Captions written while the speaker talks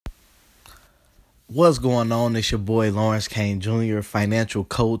What's going on? It's your boy Lawrence Kane Jr., financial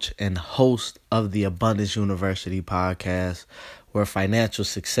coach and host of the Abundance University podcast, where financial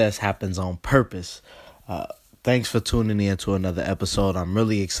success happens on purpose. Thanks for tuning in to another episode. I'm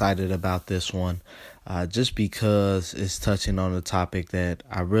really excited about this one, just because it's touching on a topic that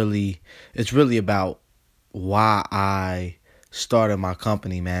it's really about why I started my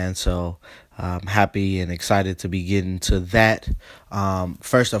company, man. So I'm happy and excited to be getting to that.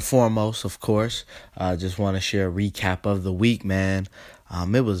 First and foremost, of course, just want to share a recap of the week, man.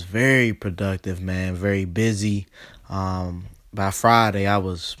 It was very productive, man, very busy. By Friday, I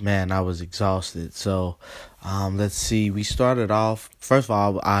was exhausted. So let's see. We started off, first of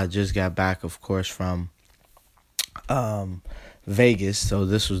all, I just got back, of course, from Vegas. So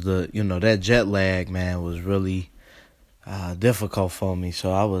this was that jet lag, man, was really difficult for me.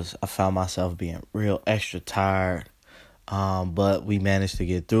 So I found myself being real extra tired. But we managed to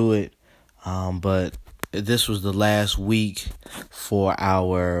get through it. But this was the last week for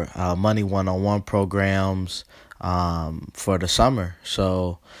our Money One-on-One programs for the summer.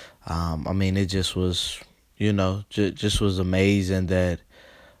 So it just was, just was amazing that,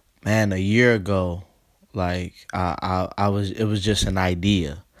 man, a year ago, like it was just an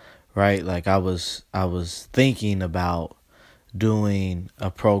idea, right? Like I was thinking about doing a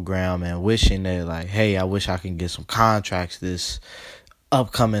program and wishing that, like, hey, I wish I can get some contracts this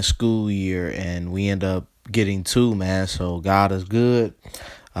upcoming school year, and we end up getting two, man. So God is good.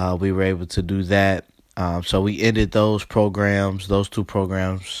 We were able to do that. So we ended those two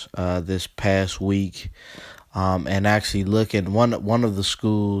programs, this past week. And actually looking, one of the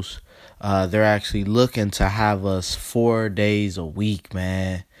schools, they're actually looking to have us 4 days a week,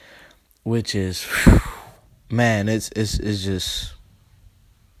 man, which is, man, it's just,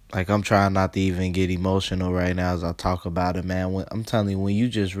 like, I'm trying not to even get emotional right now as I talk about it, man. I'm telling you, when you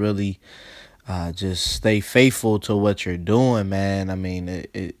just really just stay faithful to what you're doing, man,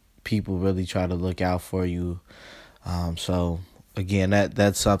 people really try to look out for you. So again,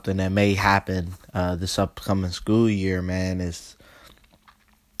 that's something that may happen this upcoming school year, man, is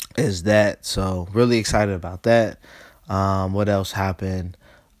that. So really excited about that. What else happened?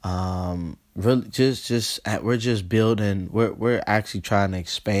 Really we're just building, we're actually trying to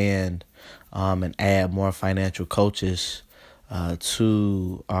expand and add more financial coaches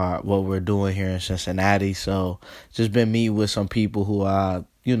to what we're doing here in Cincinnati. So just been meeting with some people who I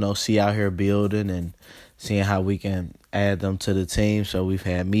see out here building and seeing how we can add them to the team. So we've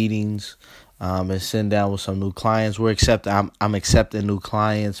had meetings and sitting down with some new clients. I'm accepting new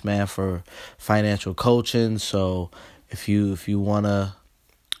clients, man, for financial coaching. So if you're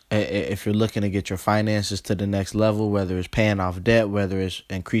looking to get your finances to the next level, whether it's paying off debt, whether it's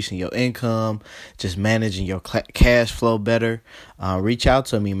increasing your income, just managing your cash flow better, reach out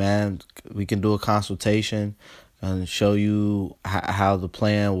to me, man. We can do a consultation and show you how the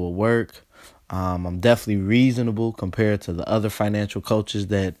plan will work. I'm definitely reasonable compared to the other financial coaches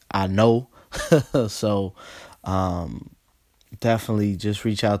that I know. So definitely just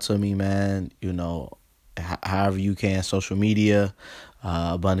reach out to me, man. However you can, social media,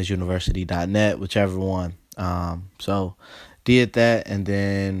 abundanceuniversity.net, whichever one. So did that, and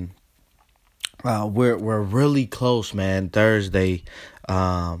then we're really close, man. Thursday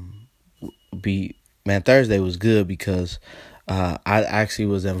was good because I actually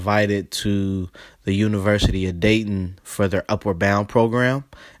was invited to the University of Dayton for their Upward Bound program,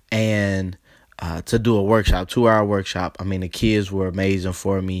 and to do a workshop, 2-hour workshop. The kids were amazing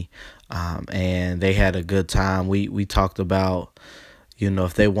for me, and they had a good time. We talked about,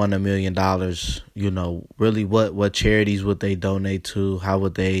 if they won $1 million, really what charities would they donate to? How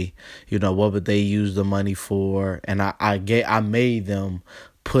would they, what would they use the money for? And I made them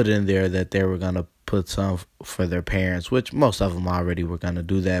put in there that they were going to put some for their parents, which most of them already were going to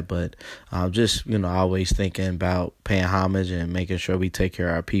do that. But just, always thinking about paying homage and making sure we take care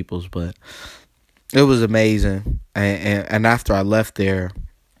of our peoples. But it was amazing. And after I left there,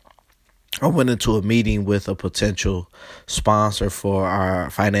 I went into a meeting with a potential sponsor for our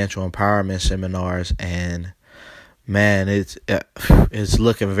financial empowerment seminars, and man, it's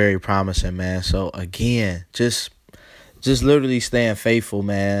looking very promising, man. So again, just literally staying faithful,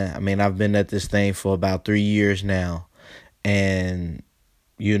 man. I've been at this thing for about 3 years now, and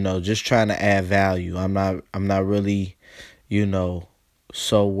just trying to add value. I'm not really,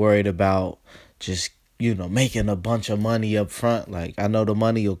 so worried about just making a bunch of money up front. Like, I know the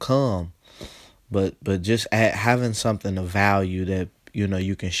money will come, but just having something of value that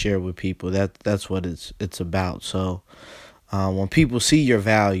you can share with people. That's what it's about. So when people see your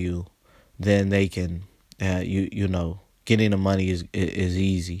value, then they can getting the money is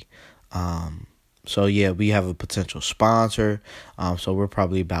easy. So yeah, we have a potential sponsor. So we're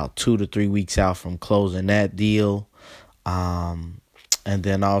probably about 2 to 3 weeks out from closing that deal. And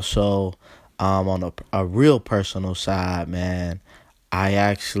then also, on a real personal side, man, I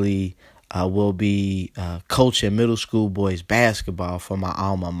actually will be coaching middle school boys basketball for my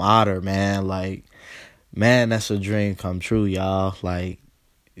alma mater, man. Like, man, that's a dream come true, y'all. Like,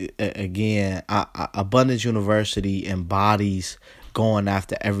 again, Abundance University embodies going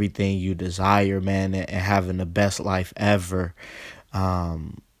after everything you desire, man, and having the best life ever.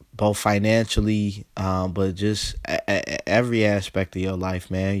 Both financially, but just every aspect of your life,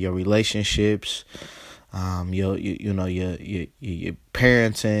 man. Your relationships, your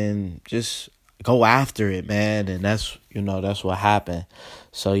parenting. Just go after it, man, and that's what happened.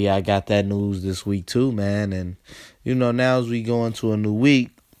 So yeah, I got that news this week too, man, and now as we go into a new week,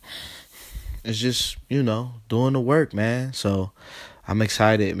 it's just doing the work, man. So I'm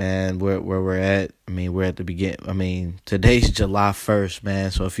excited, man, where we're at. I mean, we're at the beginning. I mean, today's July 1st,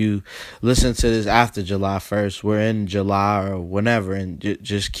 man. So if you listen to this after July 1st, we're in July or whenever, and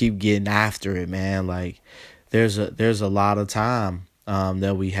just keep getting after it, man. Like, there's a lot of time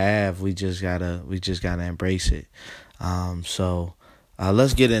that we have. We just gotta embrace it. So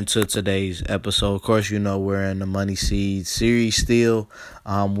let's get into today's episode. Of course, we're in the Money Seeds series still.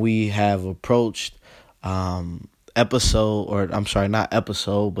 We have approached Money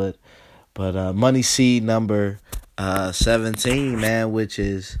Seed number 17, man, which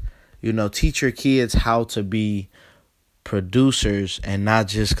is teach your kids how to be producers and not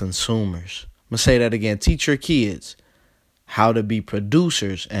just consumers. I'm gonna say that again. Teach your kids how to be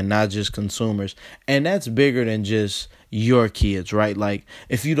producers and not just consumers. And that's bigger than just your kids, right? Like,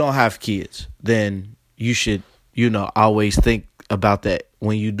 if you don't have kids, then you should always think about that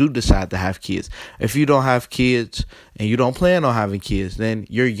when you do decide to have kids. If you don't have kids and you don't plan on having kids, then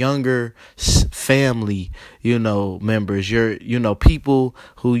your younger family, members, your, people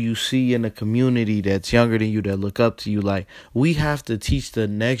who you see in the community that's younger than you, that look up to you, like, we have to teach the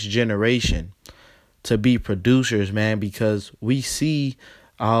next generation to be producers, man, because we see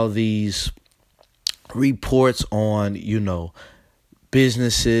all these reports on,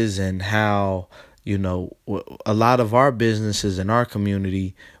 businesses and how, a lot of our businesses in our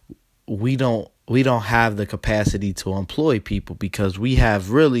community, we don't have the capacity to employ people because we have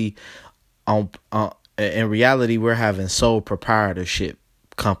really, in reality, we're having sole proprietorship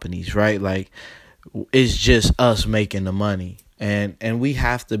companies, right? Like, it's just us making the money, and we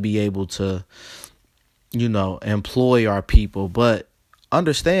have to be able to, employ our people, but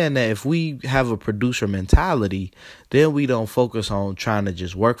understand that if we have a producer mentality, then we don't focus on trying to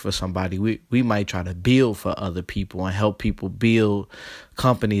just work for somebody. We might try to build for other people and help people build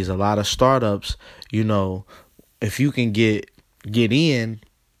companies. A lot of startups, if you can get in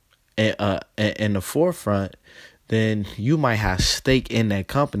the forefront, then you might have stake in that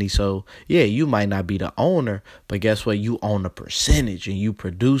company. So yeah, you might not be the owner, but guess what? You own a percentage and you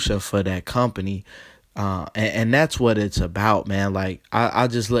producing for that company. And that's what it's about, man. Like, I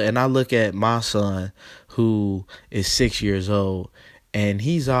look at my son, who is 6 years old, and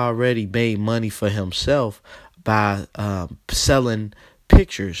he's already made money for himself by selling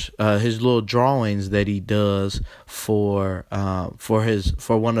pictures, his little drawings that he does for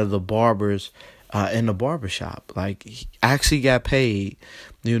one of the barbers in the barbershop. Like, he actually got paid,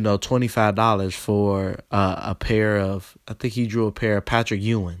 $25 for a pair of, I think he drew a pair of Patrick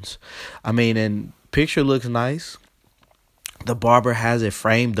Ewing's. I mean, and picture looks nice. The barber has it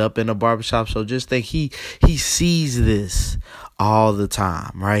framed up in a barbershop. So just think he sees this all the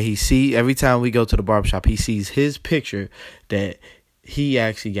time, right? Every time we go to the barbershop, he sees his picture that he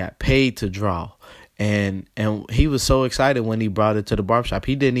actually got paid to draw. And he was so excited when he brought it to the barbershop.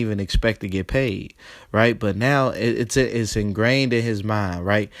 He didn't even expect to get paid, right? But now it's ingrained in his mind,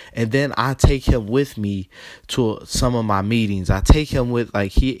 right? And then I take him with me to some of my meetings. I take him with,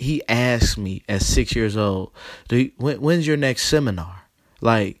 like, he asked me at 6 years old, when's your next seminar?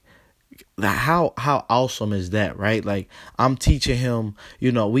 Like, how awesome is that, right? Like, I'm teaching him,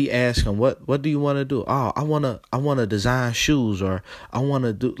 we ask him, what do you want to do? Oh, I want to design shoes, or I want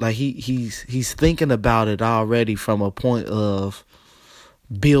to do, like, he's thinking about it already from a point of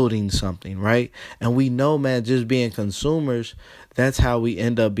building something, right? And we know, man, just being consumers, that's how we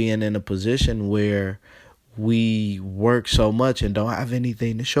end up being in a position where we work so much and don't have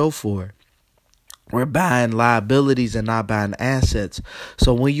anything to show for it. We're buying liabilities and not buying assets.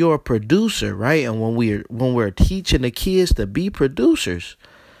 So when you're a producer, right, and when we're teaching the kids to be producers,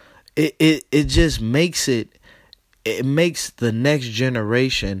 it just makes the next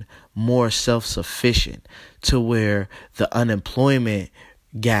generation more self-sufficient, to where the unemployment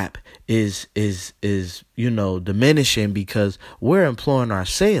gap is diminishing because we're employing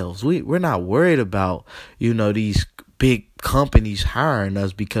ourselves. We're not worried about these big companies hiring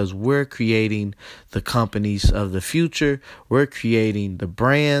us because we're creating the companies of the future. We're creating the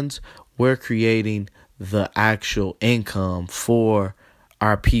brands. We're creating the actual income for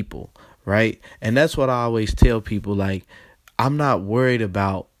our people, right? And that's what I always tell people. Like, I'm not worried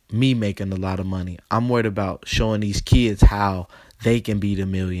about me making a lot of money. I'm worried about showing these kids how they can be the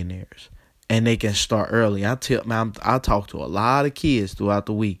millionaires and they can start early. I talk to a lot of kids throughout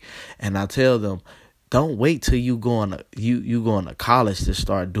the week, and I tell them, don't wait till you going to college to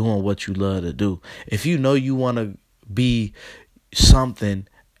start doing what you love to do. If you know you want to be something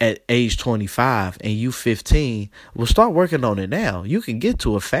at age 25 and you 15, well, start working on it now. You can get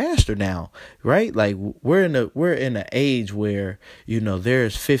to it faster now, right? Like, we're in an age where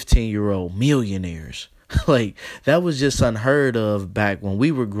there's 15-year-old millionaires. Like, that was just unheard of back when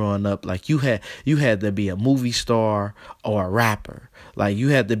we were growing up. Like, you had to be a movie star or a rapper. Like, you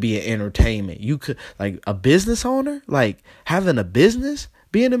had to be an entertainment. You could, like, a business owner, like having a business,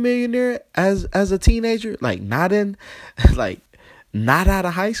 being a millionaire as a teenager, like not out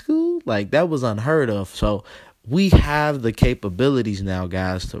of high school, like that was unheard of. So we have the capabilities now,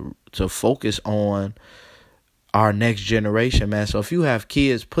 guys, to focus on our next generation, man. So if you have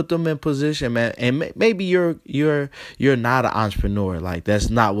kids, put them in position, man. And maybe you're not an entrepreneur. Like, that's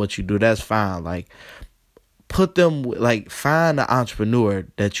not what you do. That's fine. Like, put them, like, find an entrepreneur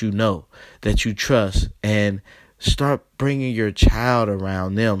that that you trust, and start bringing your child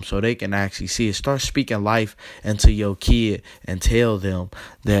around them so they can actually see it. Start speaking life into your kid and tell them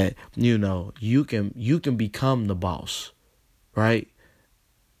that, you can become the boss, right?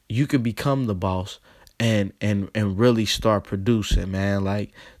 You can become the boss and really start producing, man.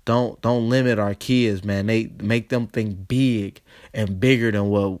 Like, don't limit our kids, man. They make them think big and bigger than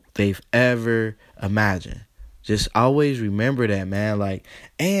what they've ever imagined. Just always remember that, man. Like,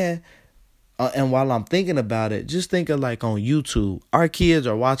 and while I'm thinking about it, just think of, like, on YouTube, our kids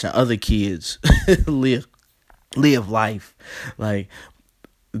are watching other kids live life. Like,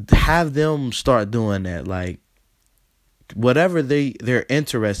 have them start doing that. Like, whatever they're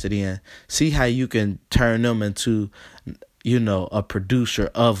interested in, see how you can turn them into, a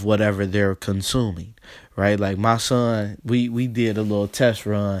producer of whatever they're consuming, right? Like, my son, we did a little test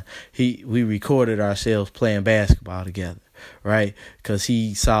run. We recorded ourselves playing basketball together, right? Because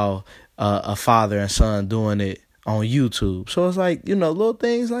he saw a father and son doing it on YouTube. So it's like, little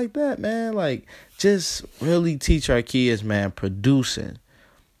things like that, man. Like, just really teach our kids, man, producing,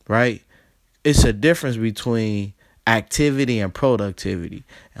 right? It's a difference between activity and productivity.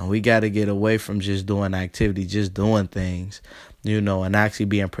 And we got to get away from just doing activity, just doing things, and actually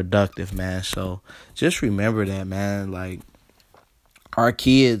being productive, man. So just remember that, man. Like, our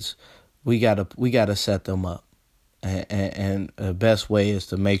kids, we gotta set them up. And the best way is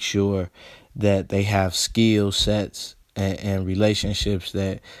to make sure that they have skill sets and relationships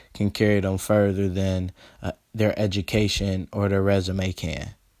that can carry them further than their education or their resume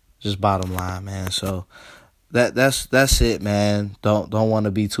can. Just bottom line, man. So that's it, man. Don't want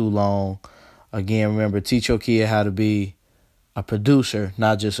to be too long. Again, remember, teach your kid how to be a producer,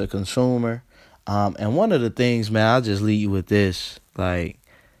 not just a consumer. And one of the things, man, I'll just leave you with this. Like,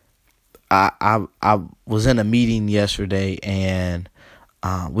 I was in a meeting yesterday, and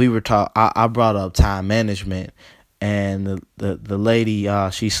we were I brought up time management, and the lady,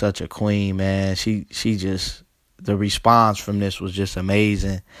 she's such a queen, man. She just, the response from this was just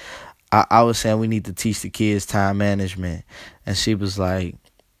amazing. I was saying we need to teach the kids time management, and she was like,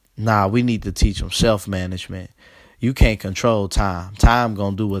 nah, we need to teach them self-management. You can't control time. Time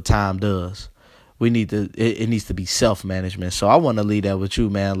gonna do what time does. It needs to be self-management. So I want to leave that with you,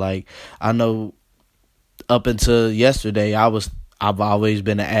 man. Like, I know up until yesterday, I've always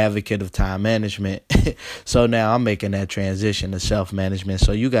been an advocate of time management. So now I'm making that transition to self-management.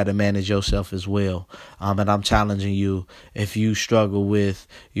 So you got to manage yourself as well. And I'm challenging you, if you struggle with,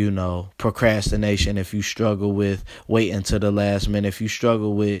 procrastination, if you struggle with waiting to the last minute, if you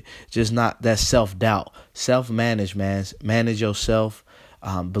struggle with just not that self-doubt, self-manage, man. Manage yourself.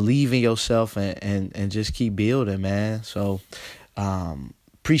 Believe in yourself and just keep building, man. So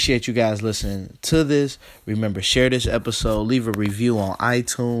appreciate you guys listening to this. Remember, share this episode. Leave a review on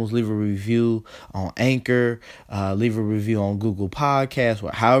iTunes. Leave a review on Anchor. Leave a review on Google Podcasts.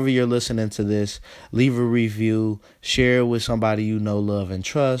 However you're listening to this, leave a review. Share it with somebody you know, love, and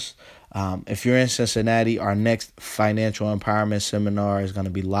trust. If you're in Cincinnati, our next financial empowerment seminar is going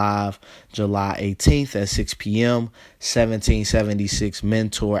to be live July 18th at 6 p.m., 1776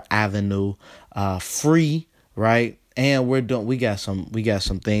 Mentor Avenue, free, right? And we got some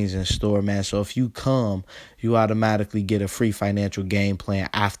things in store, man. So if you come, you automatically get a free financial game plan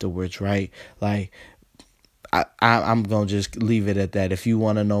afterwards, right? Like, I'm going to just leave it at that. If you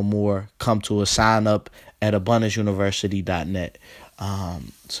want to know more, come to a sign up at abundanceuniversity.net.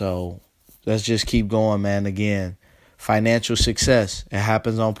 So let's just keep going, man. Again, financial success, it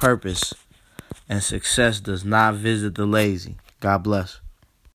happens on purpose. And success does not visit the lazy. God bless.